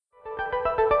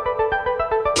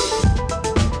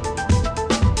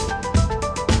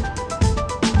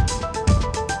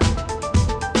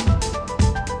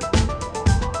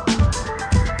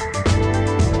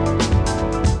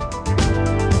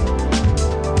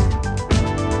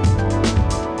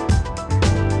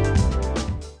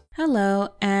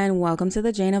welcome to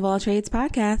the Jane of All Trades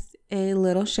podcast, a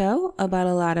little show about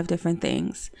a lot of different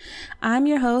things. I'm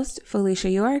your host, Felicia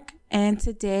York, and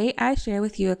today I share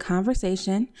with you a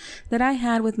conversation that I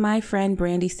had with my friend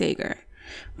Brandy Sager.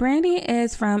 Brandy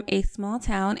is from a small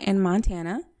town in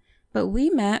Montana, but we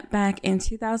met back in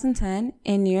 2010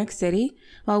 in New York City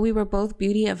while we were both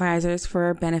beauty advisors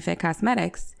for Benefit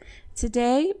Cosmetics.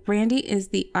 Today, Brandy is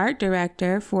the art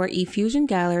director for Effusion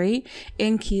Gallery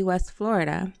in Key West,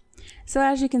 Florida. So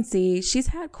as you can see, she's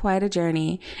had quite a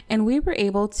journey, and we were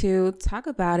able to talk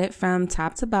about it from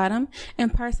top to bottom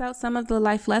and parse out some of the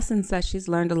life lessons that she's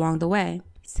learned along the way.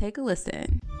 Take a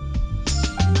listen.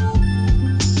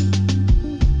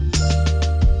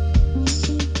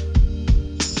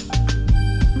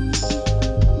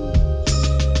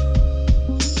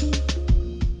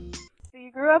 So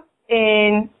you grew up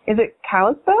in, is it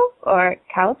Kalispell or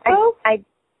Kalispell?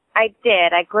 I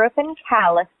did. I grew up in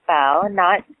Kalispell,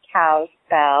 not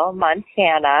Kalispell,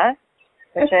 Montana,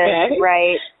 which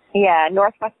is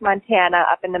northwest Montana,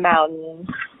 up in the mountains,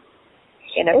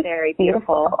 in a very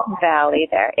beautiful valley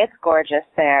there. It's gorgeous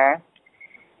there.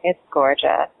 It's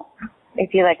gorgeous.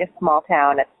 If you like a small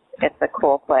town, it's a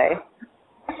cool place.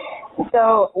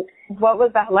 So what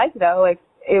was that like, though? Like,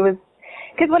 it was,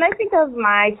 because when I think of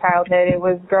my childhood, it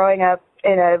was growing up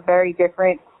in a very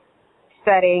different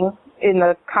setting in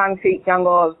the concrete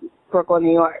jungle of Brooklyn,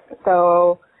 New York.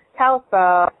 So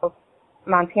Kalispell,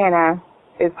 Montana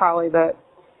is probably the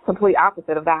complete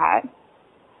opposite of that.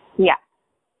 Yeah.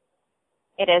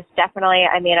 It is definitely,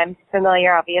 I mean, I'm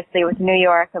familiar, obviously, with New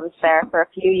York. I was there for a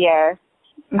few years,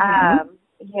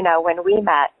 when we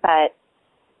met. But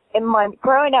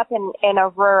growing up in a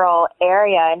rural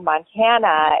area in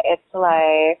Montana, it's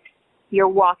like you're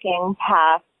walking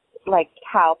past, like,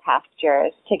 cow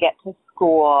pastures to get to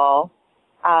school.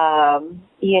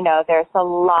 There's a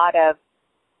lot of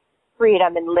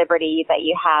freedom and liberty that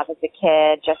you have as a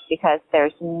kid just because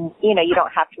there's,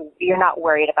 you're not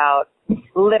worried about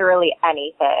literally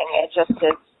anything.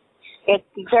 It's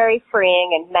very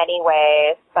freeing in many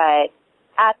ways, but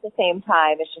at the same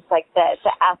time, it's just like the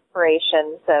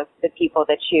aspirations of the people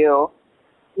that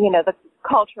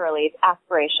culturally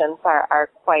aspirations are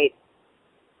quite,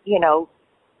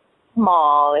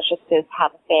 small. It's just to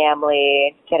have a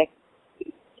family,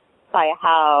 buy a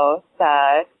house,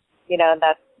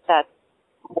 that's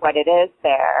what it is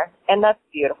there. And that's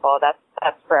beautiful. That's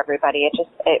for everybody.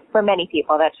 For many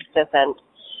people, that just isn't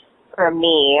for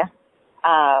me.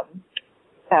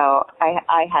 So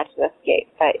I had to escape,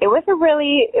 but it was a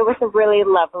really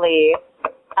lovely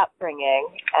upbringing.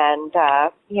 And,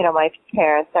 my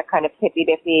parents are kind of hippy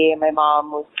dippy, and my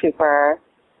mom was super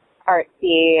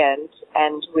artsy,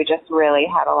 and we just really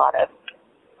had a lot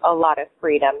of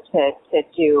freedom to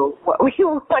do what we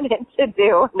wanted to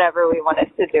do whenever we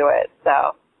wanted to do it.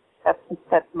 So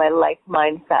that's my life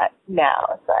mindset now.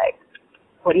 It's like,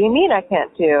 what do you mean I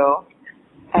can't do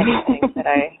anything that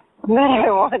I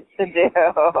want to do?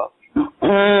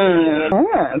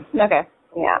 Okay.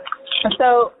 Yeah.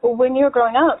 So when you were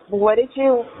growing up, what did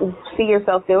you see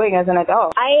yourself doing as an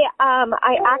adult? I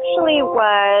actually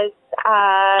was,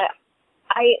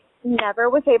 I never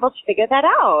was able to figure that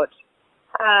out.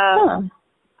 I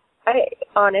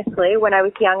honestly, when I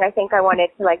was young, I think I wanted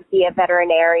to be a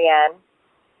veterinarian.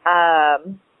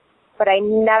 But I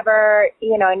never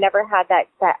had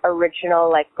that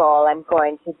original goal. I'm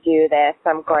going to do this.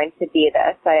 I'm going to be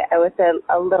this. I was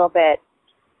a little bit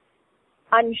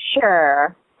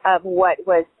unsure of what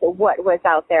was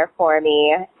out there for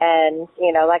me. And,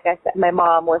 like I said, my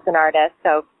mom was an artist,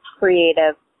 so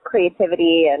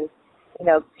creativity and,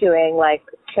 doing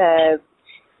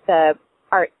the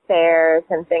art fairs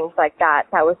and things like that.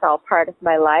 That was all part of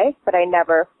my life, but I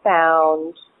never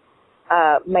found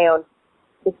my own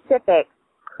specific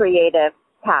creative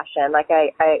passion.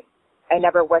 I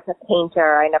never was a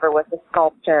painter. I never was a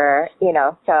sculptor,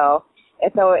 so I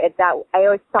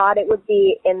always thought it would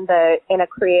be in a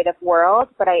creative world,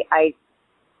 but I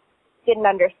didn't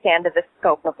understand the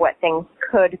scope of what things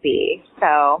could be.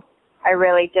 So I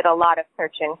really did a lot of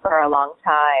searching for a long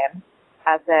time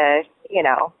as a,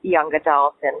 young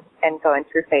adult and going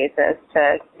through phases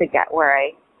to get where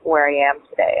I am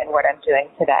today and what I'm doing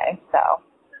today. So.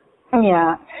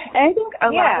 Yeah. And I think a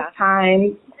lot of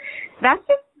times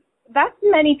that's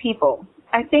many people.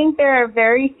 I think there are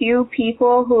very few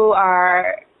people who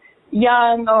are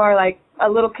young or a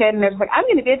little kid and they're just I'm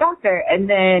going to be a doctor. And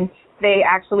then they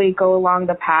actually go along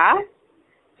the path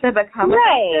to become a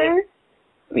doctor.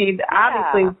 I mean,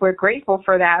 obviously we're grateful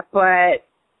for that, but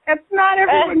that's not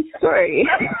everyone's story.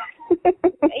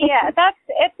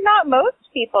 It's not most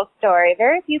people's story.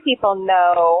 Very few people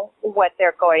know what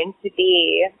they're going to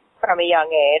be from a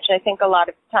young age. I think a lot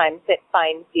of times it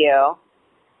finds you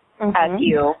as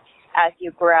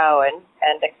you grow and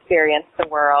experience the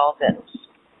world and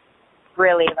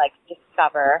really like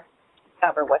discover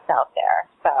what's out there.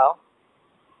 So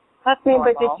that's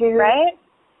normal, but did you, right?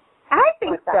 I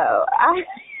think so.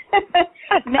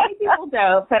 Many people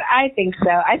don't, but I think so.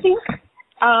 I think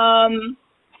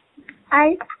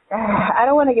I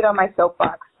don't want to get on my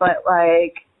soapbox, but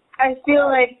like I feel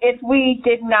like if we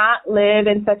did not live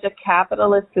in such a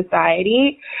capitalist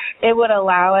society, it would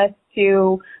allow us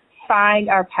to find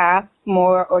our paths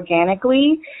more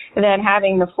organically than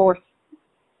having to force,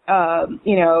 a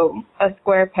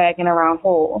square peg in a round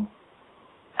hole.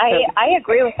 I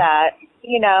agree with that,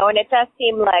 and it does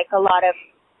seem like a lot of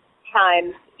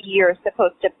times you're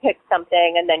supposed to pick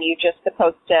something and then you're just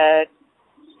supposed to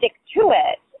stick to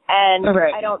it. And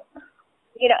right. I don't,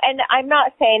 and I'm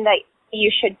not saying that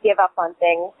you should give up on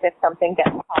things if something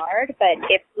gets hard, but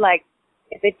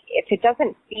if it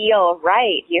doesn't feel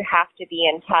right, you have to be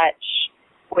in touch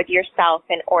with yourself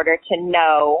in order to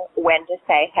know when to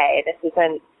say, hey, this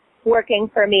isn't working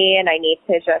for me and I need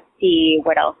to just see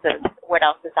what else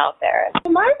is out there.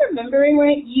 Am I remembering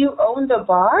right, you owned a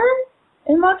bar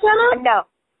in Montana? No.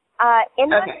 In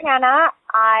Montana,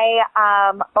 I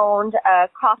owned a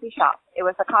coffee shop. It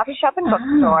was a coffee shop and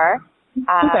bookstore.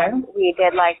 We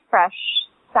did like fresh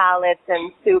salads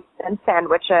and soups and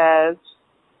sandwiches.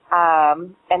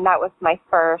 And that was my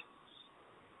first,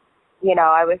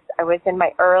 I was in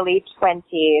my early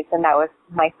 20s and that was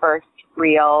my first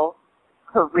real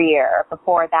career.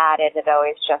 Before that, it had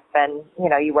always just been,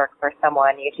 you work for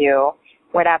someone, you do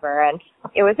whatever. And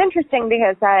it was interesting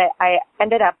because I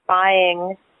ended up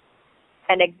buying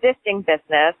an existing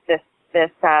business,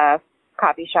 this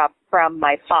coffee shop from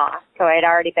my boss. So I'd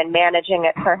already been managing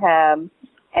it for him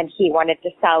and he wanted to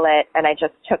sell it and I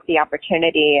just took the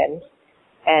opportunity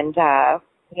and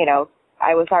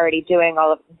I was already doing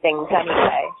all of the things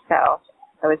anyway. So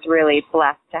I was really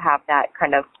blessed to have that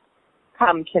kind of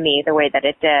come to me the way that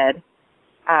it did.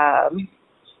 So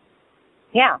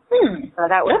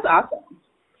that's awesome.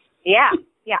 Yeah.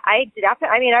 I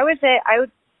definitely, I was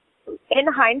in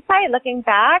hindsight, looking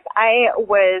back, I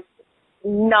was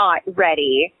not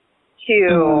ready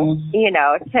to,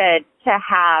 to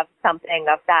have something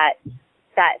of that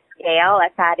scale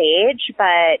at that age.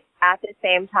 But at the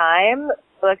same time,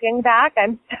 looking back,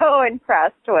 I'm so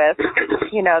impressed with,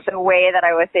 the way that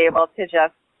I was able to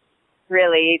just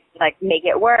really like make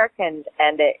it work and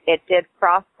it did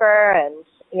prosper and,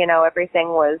 everything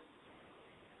was,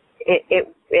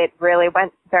 it really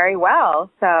went very well.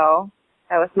 So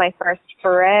that was my first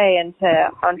foray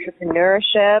into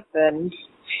entrepreneurship and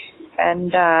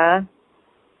it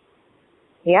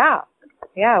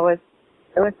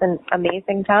was an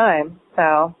amazing time.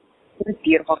 So it was a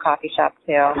beautiful coffee shop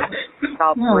too.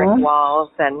 All brick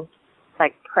walls and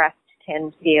like pressed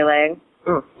tin ceiling.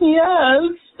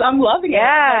 Yes, I'm loving it.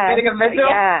 I'm getting a visual.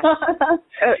 Yeah.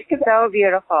 It's so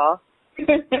beautiful.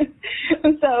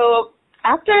 So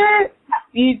after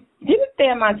you didn't stay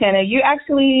in Montana, you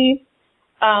actually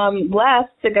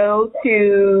left to go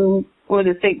to, what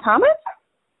was it, St. Thomas?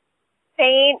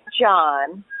 St.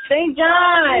 John. St.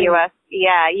 John.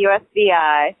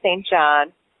 USVI, St.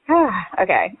 John.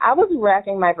 Okay. I was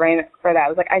racking my brain for that. I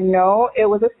was like, I know it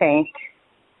was a saint.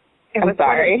 I'm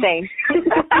sorry. One of the saints.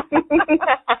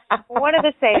 One of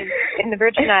the saints in the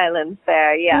Virgin Islands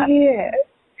there, yeah. Yeah.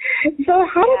 So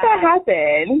how did that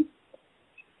happen?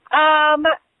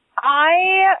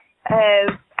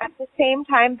 At the same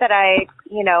time that I,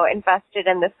 invested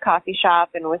in this coffee shop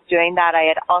and was doing that, I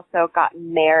had also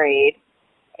gotten married.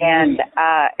 And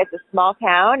it's a small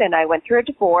town, and I went through a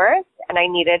divorce, and I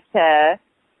needed to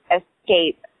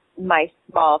escape my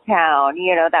small town.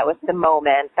 That was the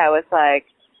moment. That was like,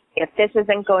 if this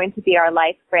isn't going to be our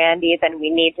life, Brandy, then we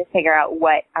need to figure out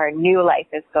what our new life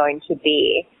is going to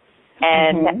be.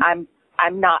 And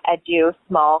I'm not a do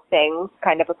small things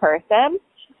kind of a person.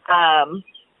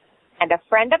 And a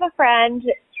friend of a friend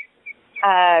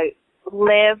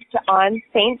lived on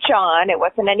St. John. It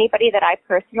wasn't anybody that I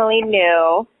personally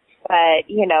knew, but,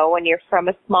 when you're from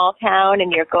a small town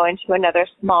and you're going to another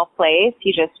small place,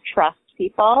 you just trust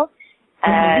people.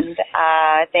 And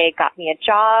they got me a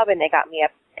job and they got me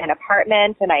an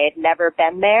apartment, and I had never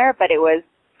been there, but it was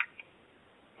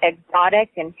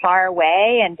exotic and far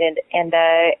away and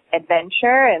a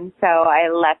adventure. And so I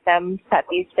let them set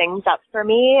these things up for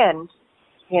me. And,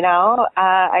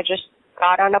 I just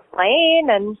got on a plane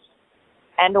and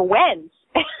went.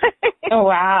 Oh,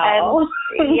 wow.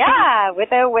 And,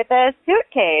 with a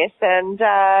suitcase and,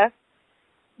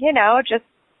 just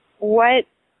what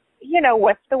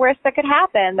what's the worst that could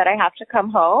happen? That I have to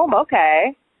come home?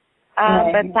 Okay.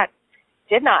 But that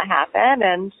did not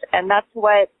happen, and that's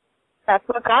what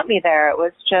got me there. It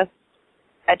was just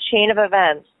a chain of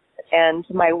events and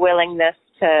my willingness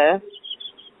to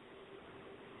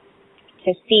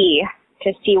see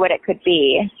what it could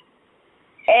be.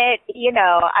 I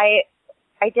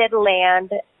did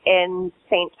land in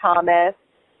St. Thomas,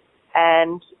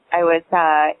 and I was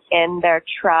in their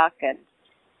truck, and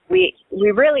we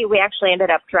actually ended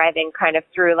up driving kind of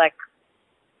through like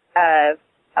a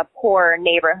poor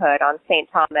neighborhood on St.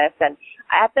 Thomas, and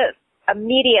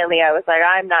immediately I was like,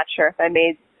 I'm not sure if I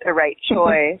made the right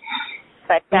choice.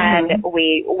 But then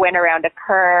we went around a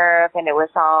curve, and it was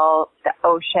all the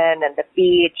ocean and the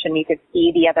beach, and you could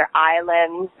see the other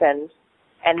islands, and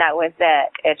that was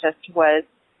it. It just was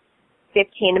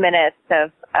 15 minutes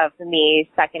of me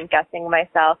second guessing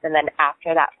myself, and then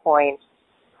after that point,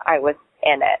 I was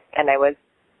in it, and I was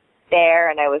there,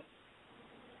 and I was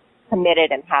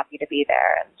committed and happy to be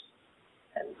there,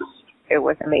 and it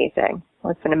was amazing. It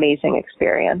was an amazing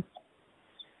experience.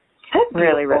 That's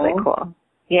really, beautiful. really cool.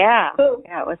 Yeah. So,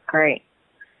 yeah, it was great.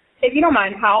 If you don't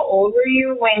mind, how old were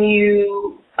you when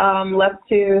you left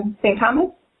to St.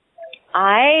 Thomas?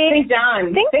 St.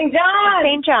 John. St. John.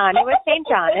 St. John. It was St.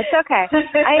 John. It's okay.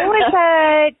 I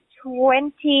was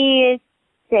 26.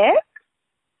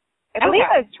 I believe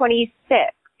I was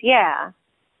 26. Yeah.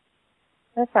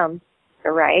 That sounds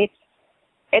right.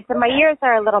 My years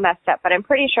are a little messed up, but I'm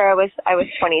pretty sure I was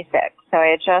 26. So I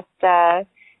had just I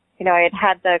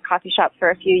had the coffee shop for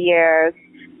a few years,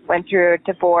 went through a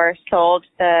divorce, sold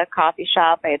the coffee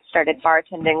shop. I had started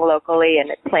bartending locally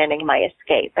and planning my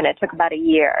escape, and it took about a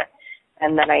year,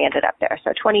 and then I ended up there.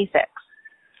 So 26.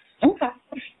 Okay.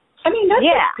 I mean, that's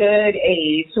a good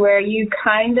age where you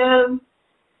kind of,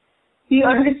 you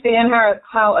understand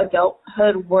how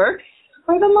adulthood works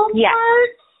for the most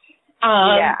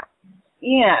part.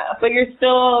 Yeah, but you're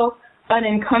still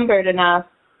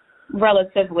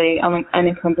relatively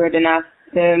unencumbered enough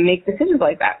to make decisions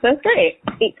like that. So that's great.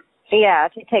 Yeah,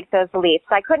 to take those leaps.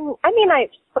 I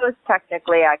suppose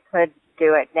technically I could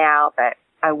do it now, but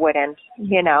I wouldn't,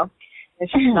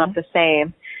 It's just not the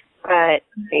same. But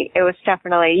it was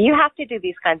definitely, you have to do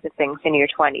these kinds of things in your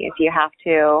 20s. You have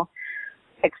to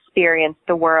experience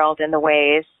the world in the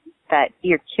ways that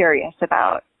you're curious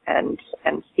about and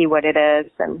see what it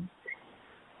is and,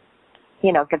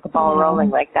 get the ball rolling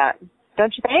like that.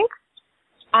 Don't you think?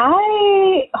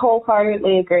 I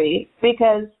wholeheartedly agree,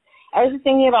 because I was just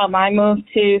thinking about my move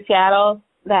to Seattle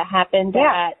that happened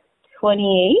at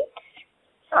 28.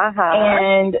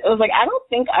 And it was like, I don't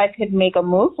think I could make a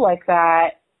move like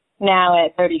that now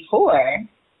at 34.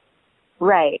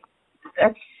 Right.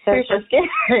 That's super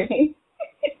scary.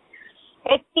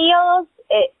 It feels,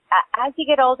 as you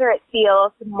get older, it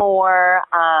feels more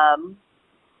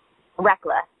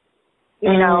reckless.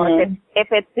 If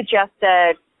it's just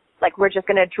we're just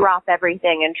going to drop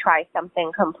everything and try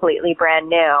something completely brand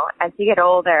new. As you get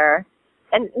older,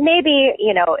 and maybe,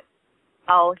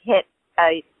 I'll hit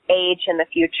a age in the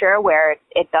future where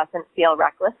it doesn't feel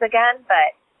reckless again,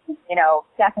 but,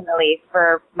 definitely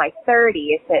for my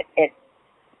 30s,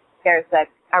 there's a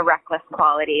reckless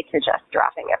quality to just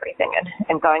dropping everything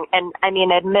and going. And I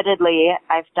mean, admittedly,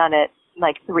 I've done it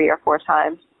like 3 or 4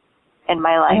 times in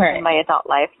my life, in my adult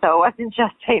life. So it wasn't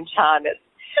just St. John.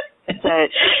 It's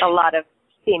a lot of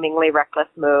seemingly reckless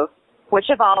moves, which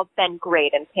have all been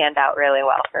great and panned out really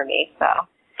well for me. So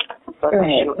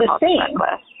the same.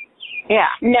 Reckless. Yeah.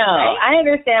 No, I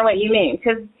understand what you mean,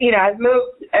 because, I've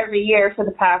moved every year for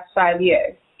the past 5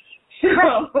 years.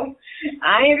 So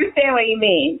I understand what you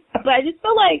mean. But I just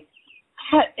feel like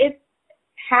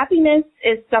happiness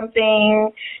is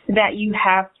something that you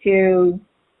have to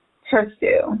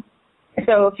pursue.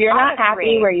 So if you're not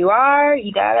happy where you are,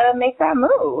 you got to make that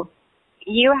move.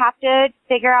 You have to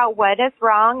figure out what is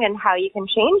wrong and how you can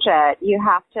change it. You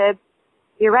have to,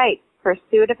 you're right,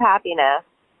 pursuit of happiness.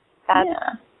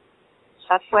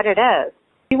 That's what it is.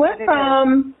 You went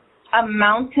from a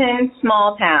mountain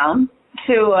small town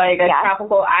to like a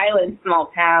tropical island small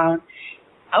town.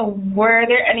 Were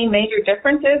there any major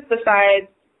differences besides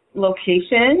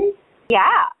location?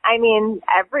 Yeah, I mean,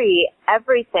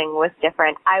 everything was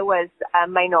different. I was a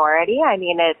minority. I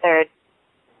mean,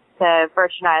 the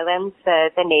Virgin Islands,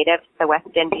 the natives, the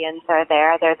West Indians are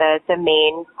there. They're the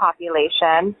main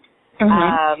population.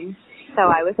 So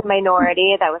I was a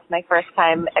minority. That was my first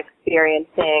time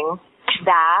experiencing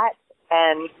that.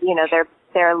 And,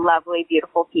 they're lovely,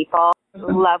 beautiful people,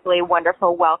 lovely,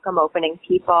 wonderful, welcome, opening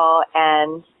people.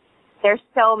 And there's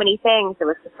so many things. It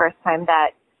was the first time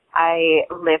that I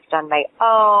lived on my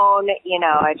own.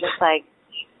 I just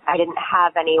I didn't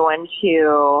have anyone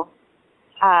to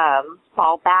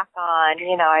fall back on.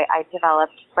 You know, I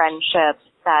developed friendships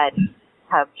that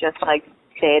have just like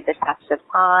stayed the test of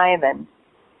time, and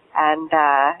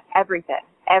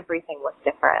everything was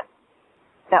different.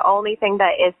 The only thing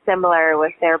that is similar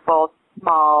was they're both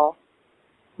small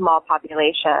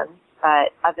populations,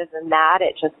 but other than that,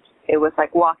 it was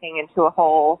like walking into a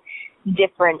whole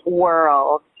different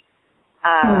world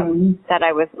that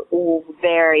I was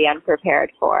very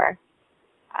unprepared for.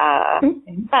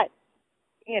 But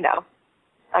you know,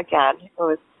 again,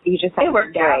 you just have to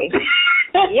worked out.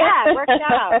 Yeah, it worked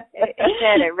out. It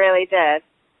did. It really did.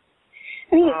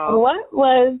 I mean, what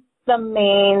was the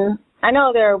main? I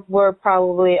know there were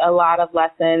probably a lot of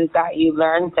lessons that you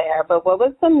learned there, but what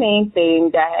was the main thing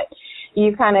that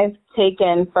you kind of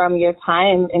taken from your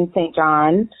time in St.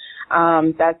 John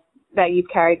that you've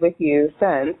carried with you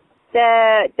since?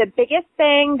 The biggest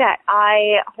thing that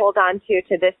I hold on to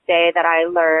this day that I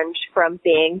learned from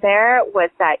being there was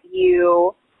that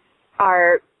you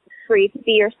are free to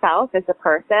be yourself as a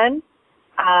person,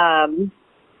 and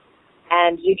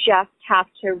you just have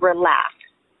to relax.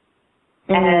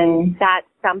 And that's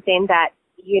something that,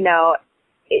 you know,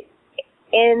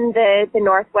 in the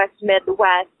Northwest,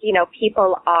 Midwest, you know,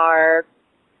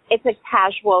 it's a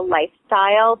casual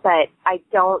lifestyle, but I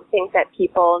don't think that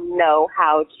people know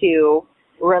how to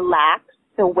relax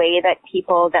the way that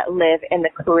people that live in the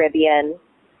Caribbean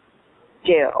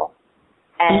do.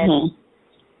 And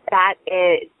that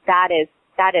is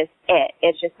it.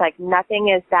 It's just like nothing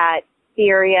is that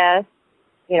serious.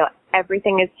 You know,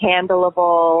 everything is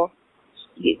handleable.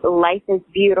 Life is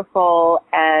beautiful,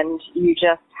 and you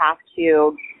just have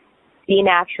to be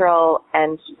natural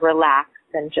and relax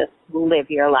and just live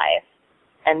your life.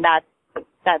 And that's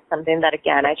something that,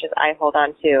 again, I hold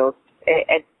on to.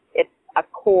 It's a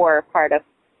core part of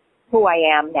who I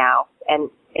am now, and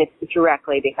it's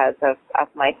directly because of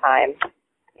my time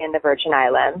in the Virgin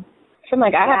Islands. I'm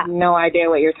like, I have no idea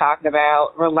what you're talking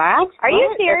about. Relax? Are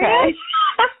you serious? Okay.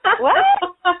 What?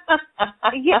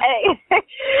 Yeah.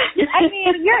 I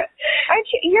mean,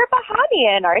 you're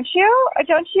Bahamian, aren't you? Or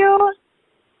don't you?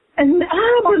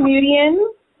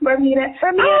 Bermudian.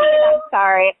 I'm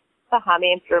sorry.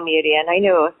 Bahamian, Bermudian. I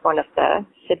knew it was one of the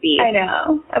bees. I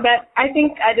know. But I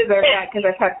think I deserve that because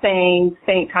I kept saying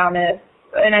St. Thomas,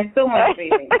 and I still want to say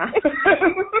St. Thomas.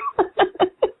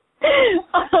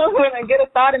 When I get a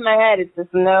thought in my head, it's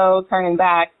just no turning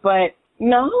back. But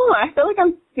no, I feel like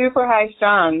I'm super high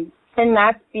strung. And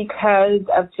that's because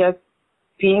of just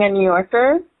being a New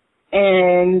Yorker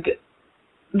and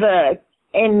the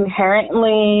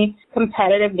inherently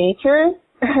competitive nature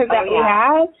that we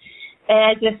have. And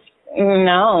I just,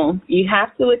 no, you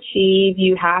have to achieve,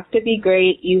 you have to be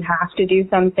great, you have to do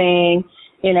something,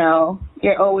 you know,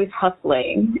 you're always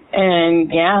hustling.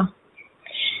 And yeah.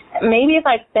 Maybe if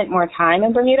I spent more time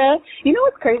in Bermuda. You know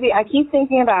what's crazy? I keep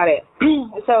thinking about it.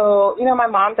 So, you know, my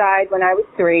mom died when I was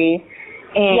 3,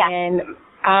 and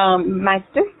my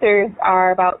sisters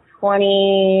are about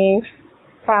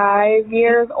 25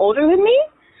 years older than me.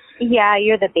 Yeah,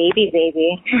 you're the baby.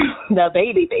 The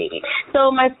baby. So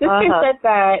my sister said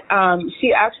that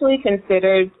she actually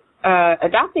considered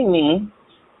adopting me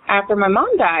after my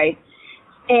mom died.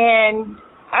 And,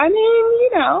 I mean, you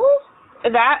know,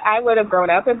 that I would have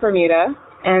grown up in Bermuda,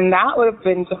 and that would have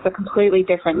been just a completely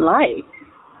different life.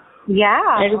 Yeah.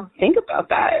 I just think about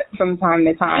that from time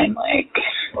to time. Like,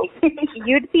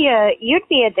 you'd be a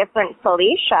different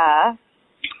Felicia.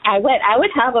 I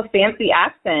would have a fancy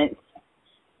accent.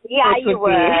 Yeah, you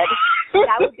would.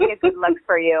 That would be a good look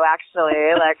for you,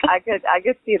 actually. Like, I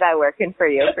could see that working for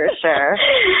you for sure.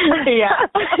 Yeah.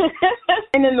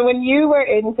 And then when you were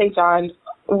in St. John,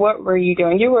 what were you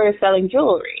doing? You were selling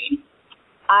jewelry.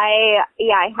 I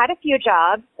had a few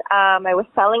jobs. I was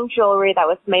selling jewelry. That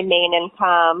was my main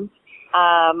income.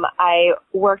 I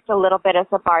worked a little bit as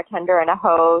a bartender and a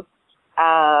host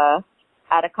at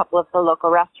a couple of the local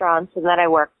restaurants, and then I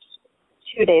worked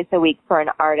 2 days a week for an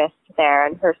artist there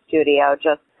in her studio,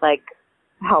 just like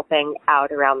helping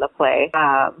out around the place.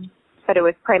 But it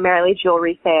was primarily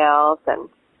jewelry sales, and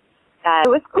it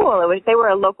was cool. They were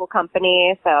a local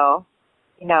company, so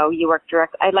you know, you work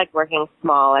direct. I like working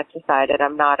small. I've decided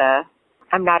I'm not a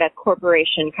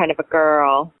corporation kind of a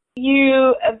girl.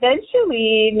 You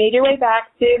eventually made your way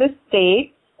back to the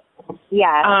States.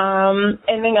 Yeah.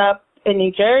 Ending up in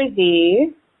New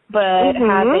Jersey, but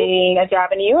having a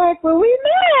job in New York where we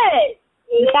met.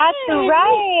 That's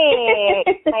right.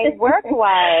 My work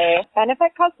wife,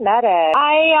 Benefit Cosmetics.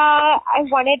 I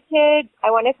wanted to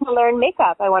learn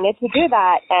makeup. I wanted to do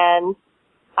that, and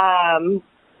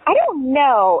I don't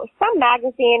know. Some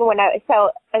magazine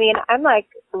I'm like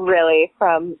really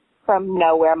from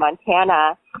nowhere,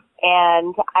 Montana,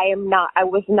 and I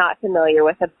was not familiar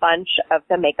with a bunch of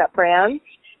the makeup brands.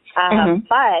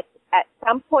 But at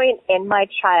some point in my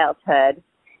childhood,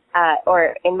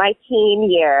 or in my teen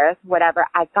years, whatever,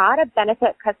 I got a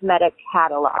Benefit Cosmetic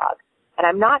catalog. And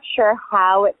I'm not sure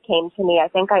how it came to me. I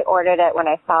think I ordered it when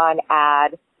I saw an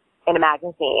ad in a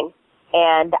magazine.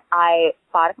 And I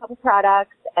bought a couple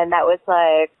products, and that was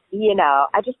like,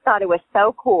 I just thought it was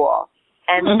so cool.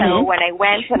 And so when I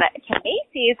went to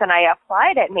Macy's and I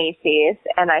applied at Macy's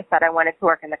and I said I wanted to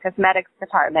work in the cosmetics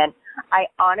department, I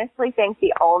honestly think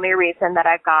the only reason that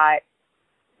I got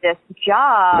this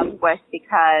job was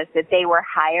because they were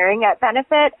hiring at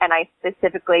Benefit, and I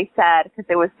specifically said, because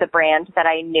it was the brand that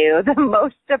I knew the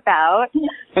most about,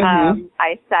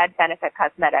 I said Benefit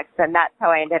Cosmetics, and that's how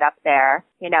I ended up there,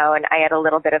 and I had a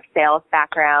little bit of sales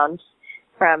background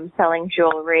from selling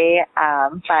jewelry,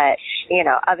 but,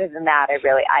 other than that,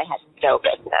 I had no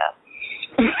business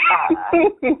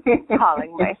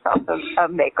calling myself a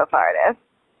makeup artist.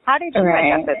 How did you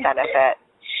end up at Benefit?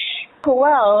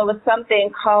 Well, it was something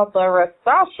called the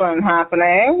reception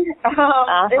happening.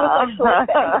 It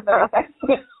was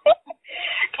actually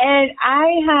and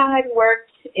I had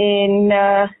worked in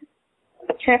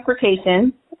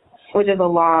transportation, which is a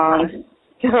long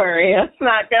story. Let's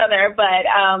not go there, but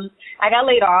I got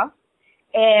laid off.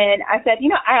 And I said,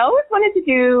 I always wanted to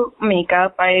do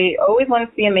makeup. I always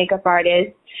wanted to be a makeup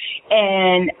artist.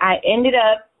 And I ended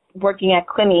up working at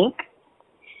Clinique.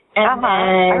 And then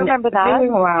I remember that.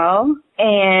 Doing well.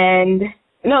 And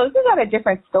no, this is at a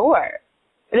different store.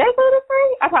 Did I tell the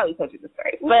story? I probably told you the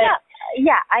story. But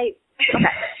okay.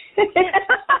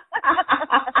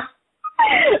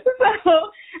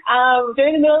 So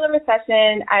during the middle of the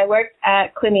recession, I worked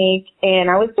at Clinique, and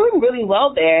I was doing really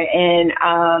well there, and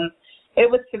it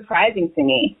was surprising to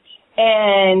me.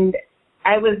 And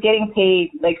I was getting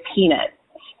paid like peanuts.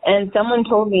 And someone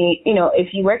told me,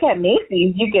 if you work at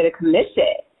Macy's, you get a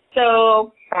commission.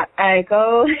 So I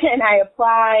go and I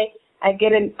apply. I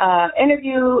get an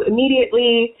interview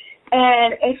immediately,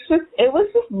 and it was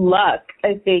just luck.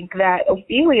 I think that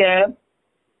Ophelia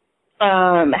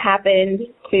happened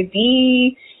to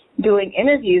be doing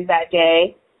interviews that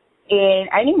day, and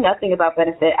I knew nothing about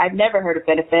Benefit. I'd never heard of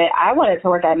Benefit. I wanted to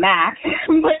work at Mac.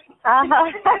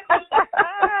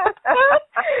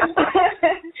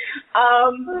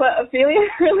 But Ophelia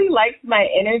really liked my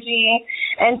energy,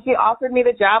 and she offered me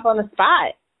the job on the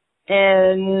spot.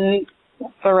 And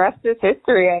the rest is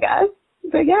history, I guess.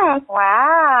 But yeah.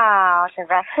 Wow, the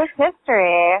rest is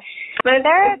history. But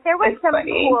there was some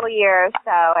cool years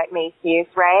though at Macy's,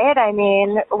 right? I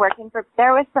mean,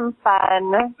 there was some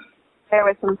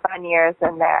fun years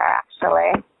in there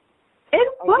actually. It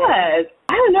was.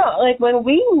 I don't know. Like when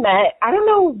we met, I don't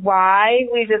know why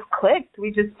we just clicked.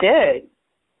 We just did.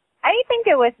 I think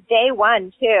it was day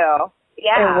one too.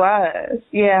 Yeah. It was.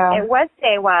 Yeah. It was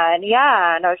day one.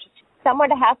 Yeah. No, just someone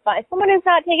to have fun. Someone who's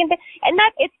not taking and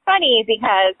that it's funny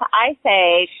because I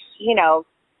say,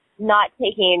 not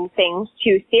taking things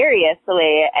too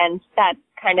seriously, and that's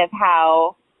kind of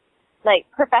how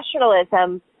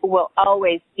professionalism will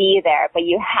always be there, but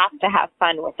you have to have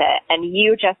fun with it. And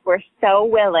you just were so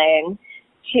willing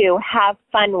to have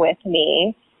fun with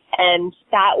me. And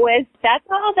that's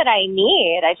all that I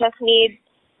need. I just need,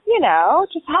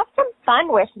 just have some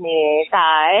fun with me,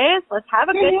 guys. Let's have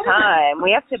a good time.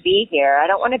 We have to be here. I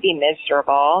don't want to be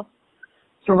miserable.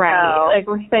 Right.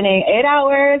 So, we're spending 8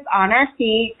 hours on our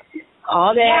feet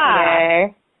all day. Yeah.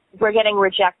 We're getting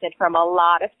rejected from a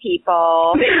lot of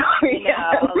people,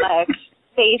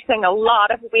 facing a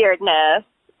lot of weirdness,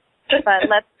 but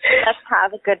let's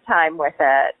have a good time with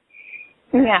it.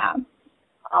 Yeah.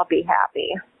 I'll be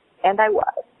happy. And I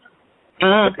was.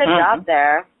 Good job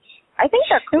there. I think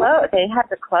they're closed. They had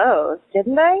to close,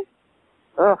 didn't they?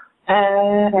 Ugh.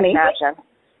 Maybe. Imagine.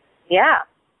 Yeah.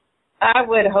 I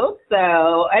would hope so.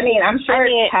 I mean, I'm sure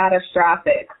it's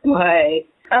catastrophic, but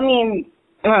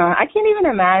I can't even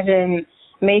imagine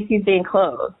Macy's being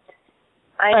closed.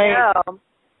 I know.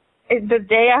 The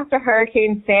day after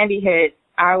Hurricane Sandy hit,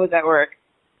 I was at work.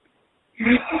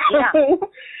 Yeah.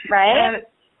 Right?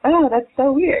 That's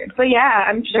so weird. But yeah,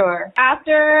 I'm sure.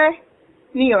 After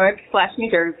New York /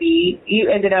 New Jersey, you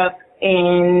ended up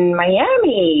in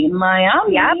Miami. Yep.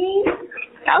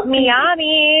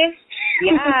 Miami.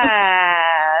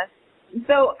 Yes.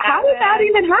 So how did that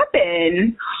even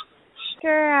happen?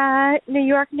 After New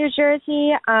York, New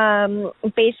Jersey,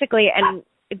 basically, and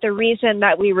the reason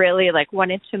that we really like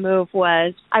wanted to move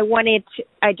was I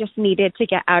just needed to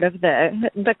get out of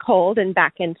the cold and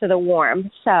back into the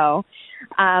warm. So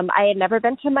I had never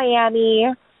been to Miami.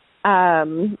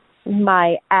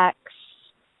 My ex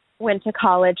went to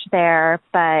college there,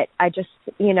 but I just,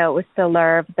 it was the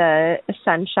lure of the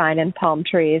sunshine and palm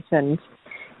trees and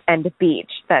the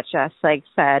beach that just like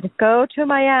said, go to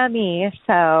Miami.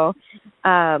 So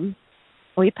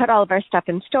we put all of our stuff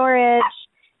in storage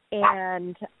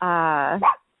and,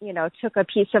 took a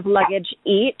piece of luggage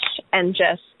each and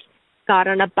just got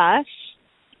on a bus.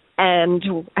 And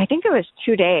I think it was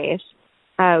 2 days.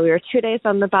 We were 2 days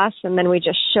on the bus, and then we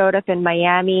just showed up in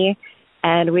Miami,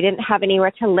 and we didn't have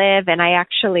anywhere to live. And I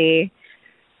actually,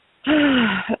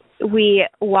 we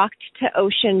walked to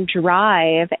Ocean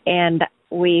Drive, and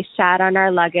we sat on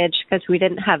our luggage because we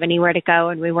didn't have anywhere to go,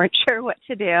 and we weren't sure what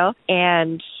to do.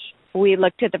 And we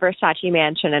looked at the Versace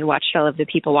mansion and watched all of the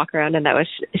people walk around, and that was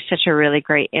such a really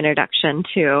great introduction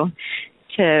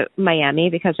to Miami,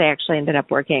 because I actually ended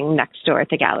up working next door at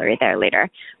the gallery there later.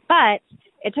 But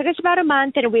it took us about a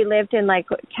month, and we lived in like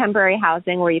temporary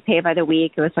housing where you pay by the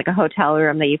week. It was like a hotel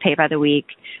room that you pay by the week.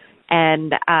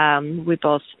 And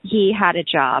he had a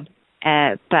job,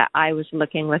 but I was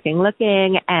looking,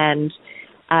 and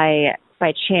I,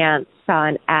 by chance, saw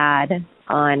an ad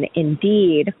on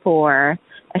Indeed for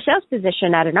a sales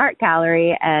position at an art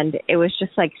gallery, and it was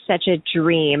just like such a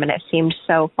dream, and it seemed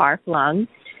so far-flung.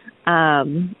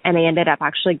 And I ended up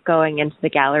actually going into the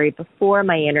gallery before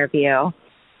my interview,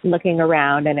 looking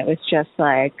around, and it was just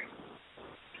like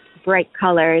bright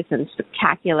colors and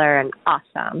spectacular and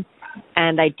awesome.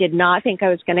 And I did not think I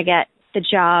was going to get the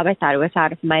job. I thought it was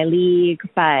out of my league,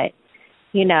 but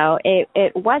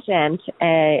it wasn't.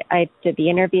 I did the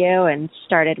interview and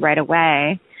started right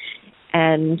away.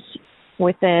 And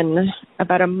within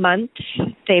about a month,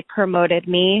 they promoted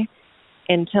me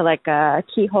into like a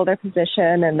key holder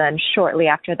position. And then shortly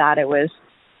after that, it was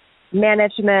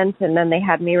management. And then they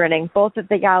had me running both of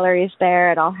the galleries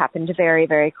there. It all happened very,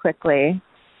 very quickly.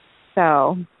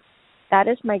 So that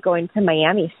is my going to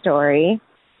Miami story.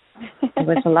 It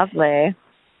was lovely.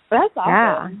 That's awesome.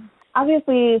 Yeah.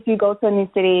 Obviously, if you go to a new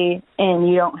city and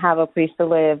you don't have a place to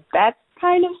live, that's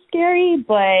kind of scary,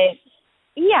 but...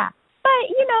 Yeah. But,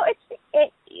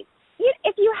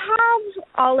 if you have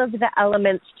all of the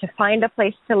elements to find a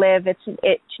place to live,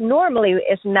 it normally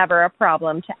is never a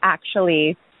problem to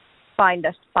actually find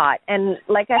a spot. And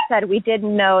like I said, we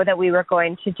didn't know that we were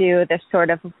going to do this sort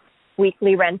of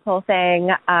weekly rental thing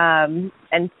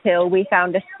until we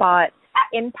found a spot,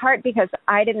 in part because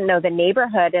I didn't know the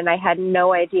neighborhood and I had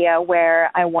no idea what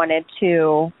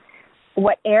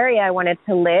area I wanted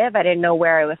to live. I didn't know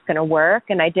where I was going to work,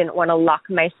 and I didn't want to lock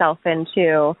myself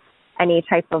into any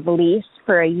type of lease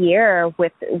for a year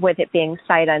with it being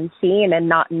sight unseen and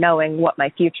not knowing what my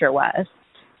future was.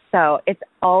 So it's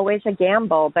always a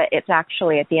gamble, but it's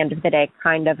actually at the end of the day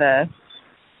kind of a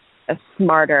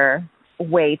smarter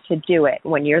way to do it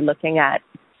when you're looking at,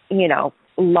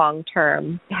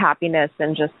 long-term happiness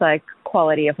and just like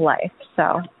quality of life.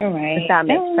 So if that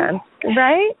makes sense,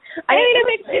 right? I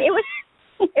mean,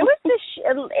 it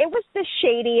was the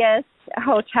shadiest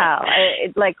hotel,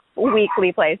 like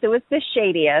weekly place. It was the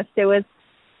shadiest. There was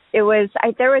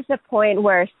a point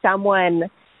where someone,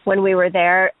 when we were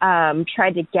there,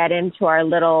 tried to get into our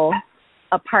little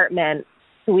apartment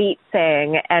suite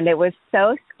thing, and it was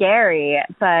so scary,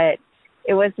 but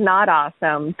it was not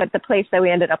awesome. But the place that we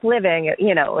ended up living, it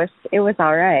was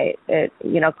all right.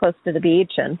 Close to the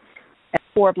beach and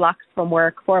 4 blocks from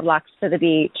work, 4 blocks to the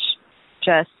beach,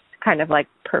 just kind of like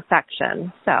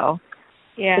perfection. So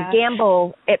the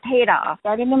gamble, it paid off.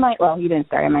 You didn't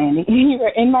start in Miami. You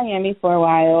were in Miami for a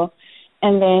while,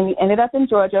 and then you ended up in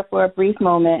Georgia for a brief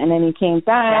moment, and then you came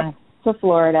back to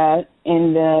Florida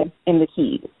in the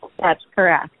Keys. That's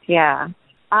correct. Yeah.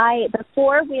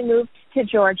 Before we moved to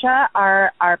Georgia,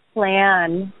 our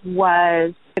plan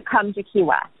was to come to Key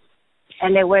West.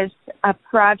 And it was a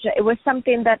project, it was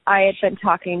something that I had been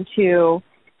talking to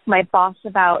my boss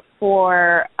about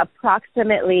for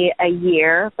approximately a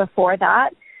year before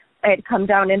that. I had come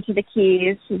down into the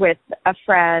Keys with a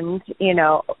friend,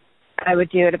 I would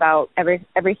do it about every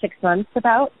 6 months,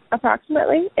 about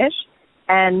approximately-ish.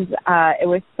 And it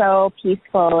was so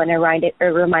peaceful, and it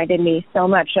reminded me so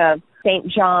much of St.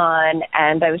 John,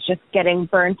 and I was just getting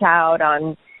burnt out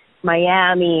on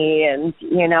Miami and,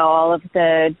 all of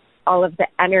the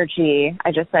energy.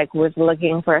 I just was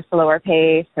looking for a slower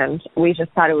pace, and we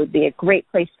just thought it would be a great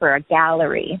place for a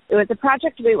gallery. It was a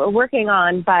project we were working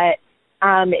on, but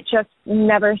it just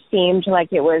never seemed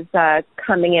like it was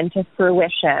coming into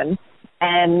fruition.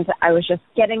 And I was just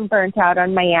getting burnt out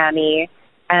on Miami.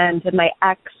 And my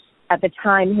ex, at the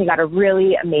time, he got a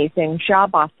really amazing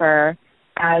job offer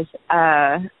as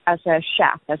a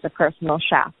chef, as a personal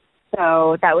chef.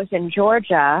 So that was in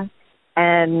Georgia.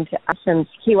 And since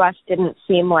Key West didn't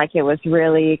seem like it was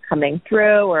really coming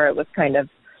through, or it was kind of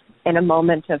in a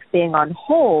moment of being on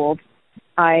hold,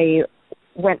 I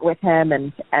went with him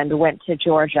and went to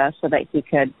Georgia so that he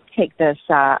could take this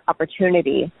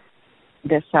opportunity,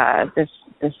 this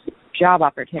job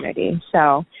opportunity.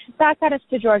 So that got us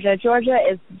to Georgia. Georgia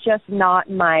is just not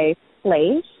my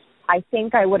place. I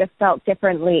think I would have felt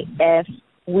differently if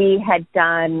we had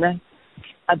done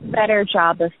a better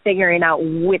job of figuring out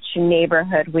which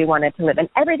neighborhood we wanted to live in.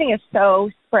 Everything is so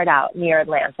spread out near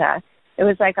Atlanta. It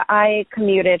was like I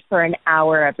commuted for an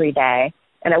hour every day,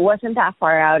 and it wasn't that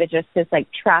far out. It just is like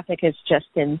traffic is just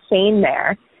insane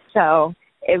there. So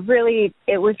it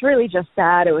was really just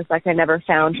that. It was like I never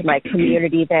found my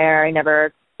community there. I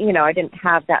never, I didn't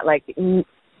have that like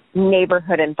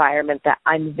neighborhood environment that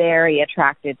I'm very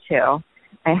attracted to.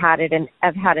 I've had it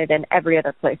in every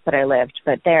other place that I lived,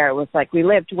 but there it was like we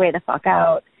lived way the fuck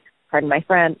out. Pardon my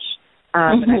French.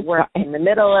 I worked in the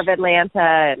middle of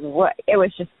Atlanta, and it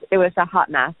was a hot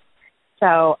mess.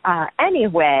 So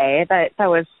anyway, that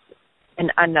was an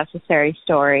unnecessary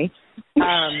story.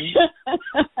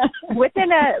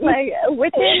 Within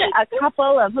a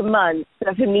couple of months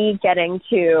of me getting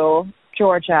to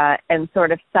Georgia and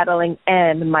sort of settling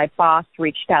in, my boss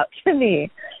reached out to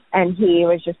me, and he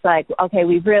was just like, okay,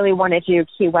 we really want to do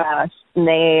Key West.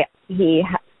 And he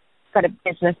got a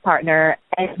business partner,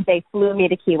 and they flew me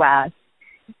to Key West,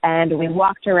 and we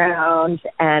walked around,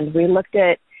 and we looked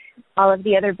at all of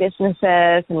the other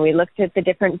businesses, and we looked at the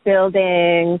different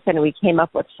buildings, and we came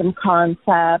up with some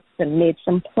concepts and made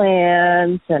some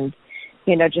plans, and,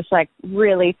 just like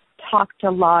really talked a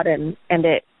lot, and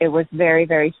it was very,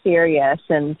 very serious.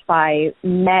 And by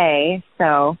May,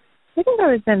 so I think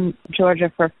I was in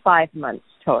Georgia for 5 months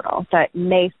total. But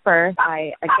May 1st,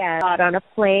 I again got on a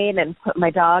plane and put my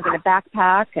dog in a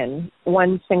backpack and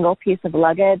one single piece of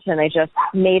luggage, and I just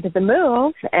made the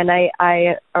move, and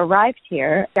I arrived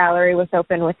here. The gallery was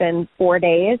open within 4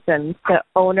 days, and the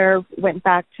owner went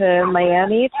back to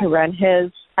Miami to run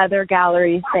his other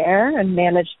galleries there and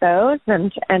manage those,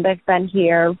 and I've been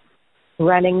here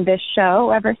running this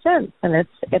show ever since, and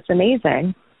it's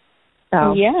amazing.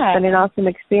 So yeah, it's been an awesome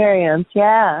experience.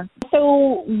 Yeah.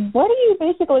 So what do you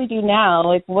basically do now?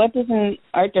 Like, what does an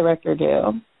art director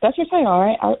do? That's your title,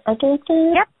 right? Art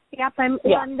director? Yep. I'm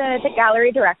the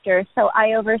gallery director. So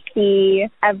I oversee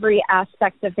every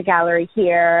aspect of the gallery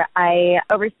here. I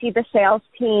oversee the sales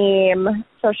team,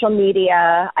 social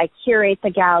media. I curate the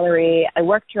gallery. I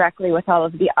work directly with all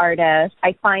of the artists.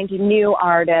 I find new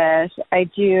artists. I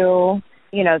do,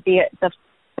 the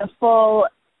full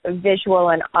visual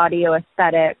and audio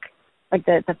aesthetic, like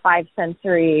the 5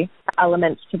 sensory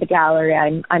elements to the gallery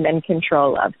I'm in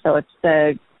control of. So it's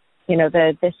the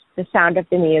sound of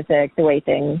the music, the way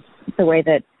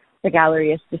that the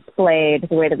gallery is displayed,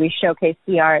 the way that we showcase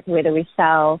the art, the way that we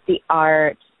sell the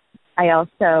art. I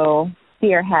also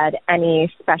spearhead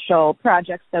any special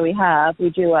projects that we have. We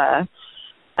do a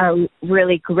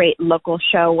really great local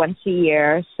show once a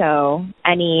year. So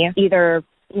any either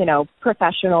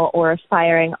professional or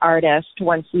aspiring artist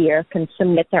once a year can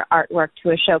submit their artwork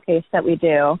to a showcase that we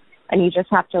do. And you just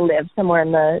have to live somewhere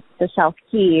in the South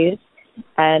Keys.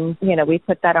 And, we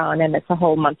put that on, and it's a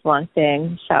whole month-long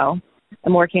thing. So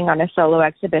I'm working on a solo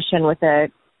exhibition with a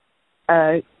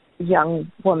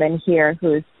young woman here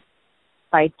who's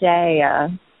by day, a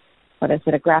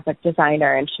graphic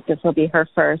designer, and this will be her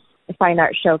first fine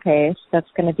art showcase. That's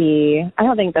going to be, I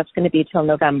don't think that's going to be till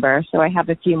November, so I have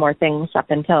a few more things up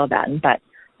until then, but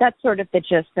that's sort of the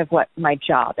gist of what my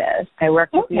job is. I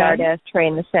work with the artists,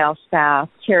 train the sales staff,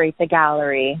 curate the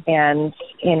gallery, and,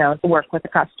 work with the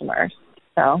customers.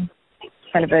 So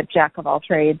kind of a jack of all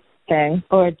trades thing.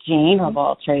 Or Jane of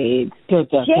all trades.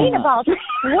 Jane of all trades.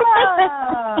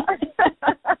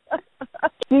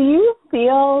 Do you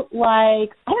feel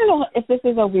like, I don't know if this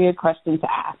is a weird question to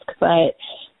ask, but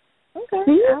okay,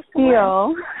 do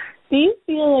you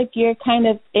feel like you're kind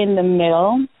of in the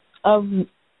middle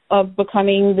of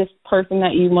becoming this person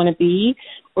that you want to be?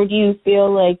 Or do you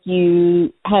feel like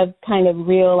you have kind of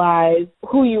realized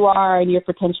who you are and your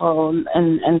potential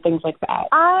and things like that?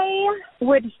 I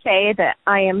would say that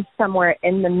I am somewhere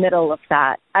in the middle of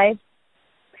that. I've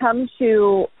come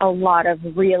to a lot of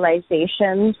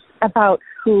realizations about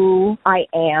who I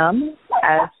am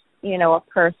as, a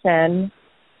person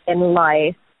in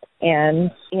life and,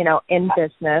 in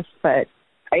business, but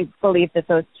I believe that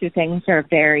those two things are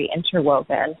very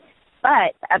interwoven.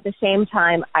 But at the same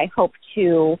time, I hope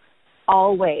to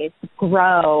always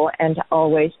grow and to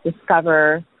always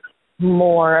discover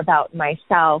more about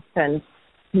myself and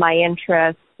my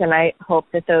interests. And I hope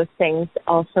that those things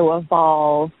also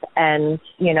evolve. And,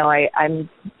 you know, I'm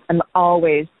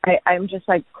just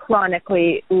like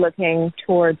chronically looking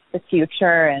towards the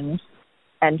future and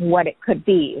what it could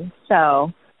be.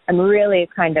 So I'm really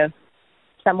kind of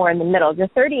somewhere in the middle. The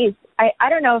 30s, I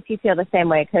don't know if you feel the same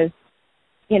way, because,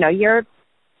 you know,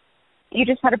 you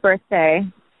just had a birthday.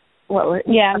 A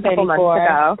couple months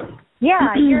ago.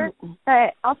 Yeah,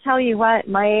 I'll tell you what,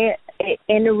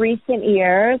 in recent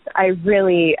years, I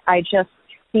just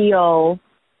feel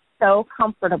so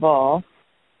comfortable,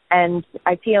 and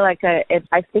I feel like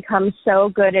I've become so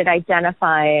good at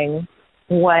identifying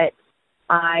what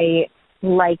I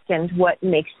like and what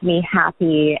makes me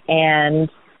happy, and,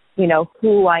 you know,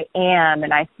 who I am,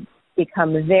 and I've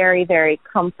become very, very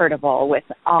comfortable with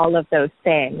all of those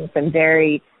things, and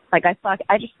very, like, I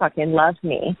just fucking love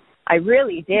me. I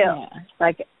really do. Yeah.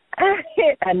 Like,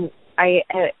 and I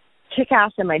kick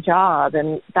ass in my job,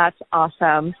 and that's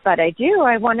awesome. But I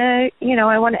want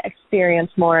to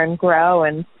experience more and grow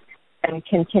and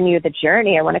continue the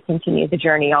journey. I want to continue the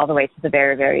journey all the way to the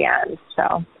very, very end.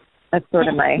 So that's sort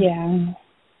of my,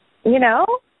 you know?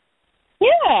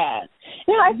 Yeah.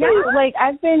 You know, I feel like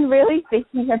I've been really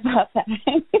thinking about that.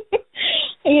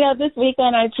 You know, this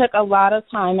weekend I took a lot of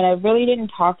time, and I really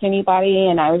didn't talk to anybody,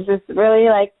 and I was just really,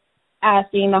 like,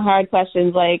 asking the hard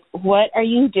questions, like, what are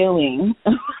you doing?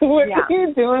 What are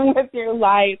you doing with your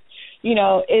life? You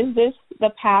know, is this the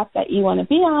path that you want to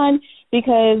be on?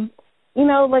 Because, you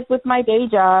know, like with my day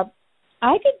job,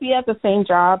 I could be at the same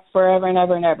job forever and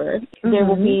ever and ever. Mm-hmm. There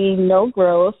will be no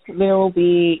growth. There will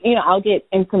be, you know, I'll get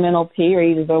incremental pay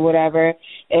raises or whatever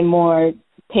and more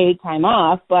paid time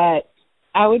off, but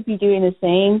I would be doing the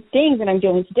same things that I'm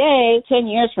doing today 10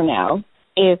 years from now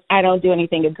if I don't do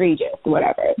anything egregious or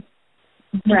whatever.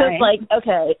 Right. So it's like,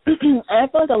 okay, I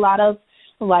feel like a lot of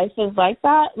life is like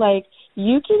that. Like,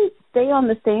 you can stay on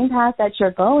the same path that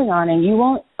you're going on, and you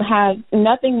won't have,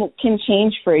 nothing can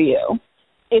change for you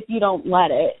if you don't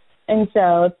let it. And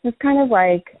so it's just kind of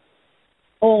like,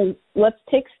 oh, let's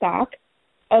take stock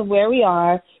of where we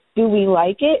are. Do we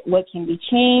like it? What can be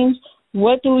changed?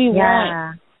 What do we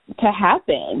want to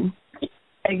happen?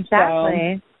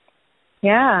 Exactly.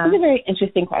 Yeah. It's a very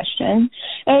interesting question.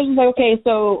 And I was just like, okay,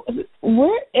 so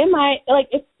where am I? Like,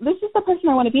 if this is the person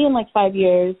I want to be in like 5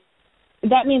 years,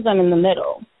 that means I'm in the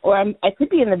middle. Or I could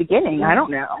be in the beginning. I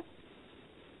don't know.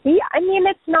 Yeah, I mean,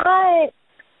 it's not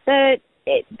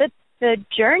the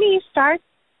journey starts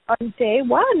on day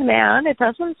one, man. It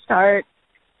doesn't start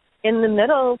in the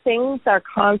middle. Things are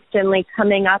constantly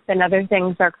coming up and other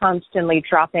things are constantly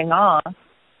dropping off.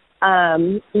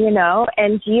 You know,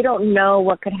 and you don't know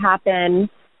what could happen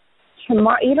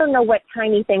tomorrow. You don't know what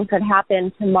tiny thing could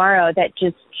happen tomorrow that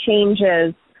just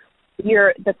changes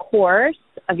the course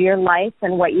of your life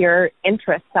and what your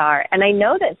interests are. And I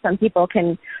know that some people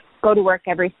can go to work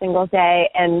every single day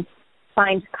and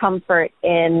find comfort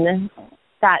in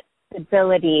that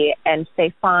stability, and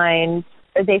they find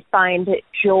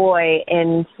joy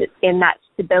in that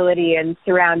stability and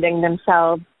surrounding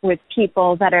themselves with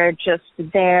people that are just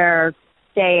there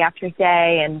day after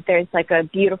day. And there's like a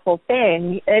beautiful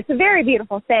thing. It's a very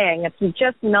beautiful thing. It's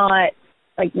just not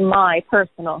like my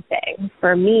personal thing.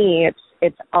 For me,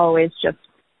 it's always just,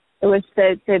 it was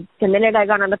the minute I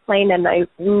got on the plane and I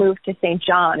moved to St.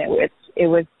 John, it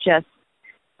was just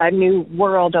a new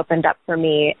world opened up for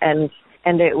me. And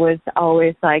it was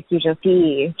always like, you just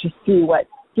see what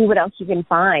else you can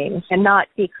find and not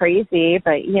be crazy.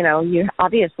 But, you know,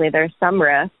 obviously there's some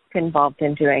risk involved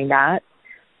in doing that,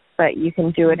 but you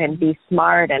can do it and be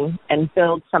smart and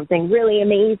build something really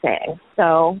amazing.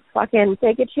 So fucking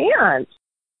take a chance.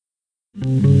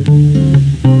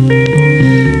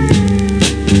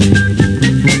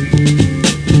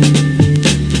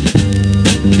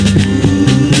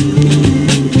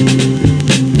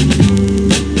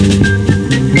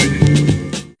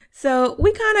 So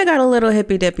we kind of got a little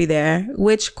hippy dippy there,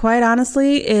 which quite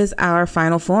honestly is our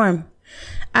final form.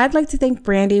 I'd like to thank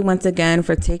Brandy once again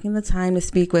for taking the time to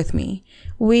speak with me.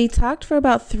 We talked for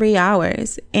about 3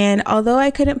 hours, and although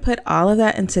I couldn't put all of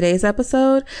that in today's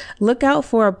episode, look out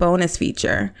for a bonus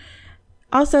feature.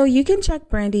 Also, you can check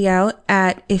Brandy out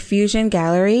at Effusion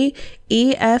Gallery,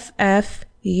 EFFUSION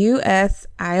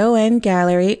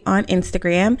Gallery on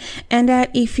Instagram, and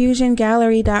at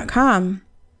effusiongallery.com.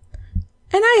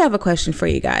 And I have a question for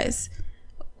you guys.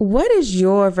 What is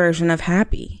your version of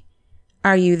happy?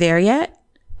 Are you there yet?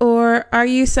 Or are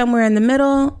you somewhere in the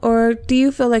middle? Or do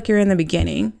you feel like you're in the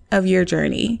beginning of your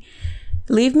journey?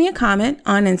 Leave me a comment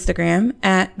on Instagram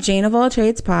at Jane of All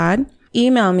Trades Pod,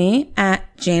 email me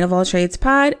at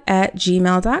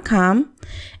janeofalltradespod@gmail.com.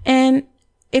 And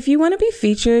if you want to be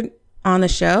featured on the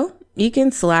show, you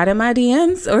can slide in my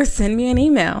DMs or send me an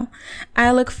email.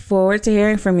 I look forward to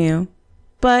hearing from you.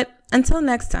 But until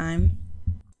next time.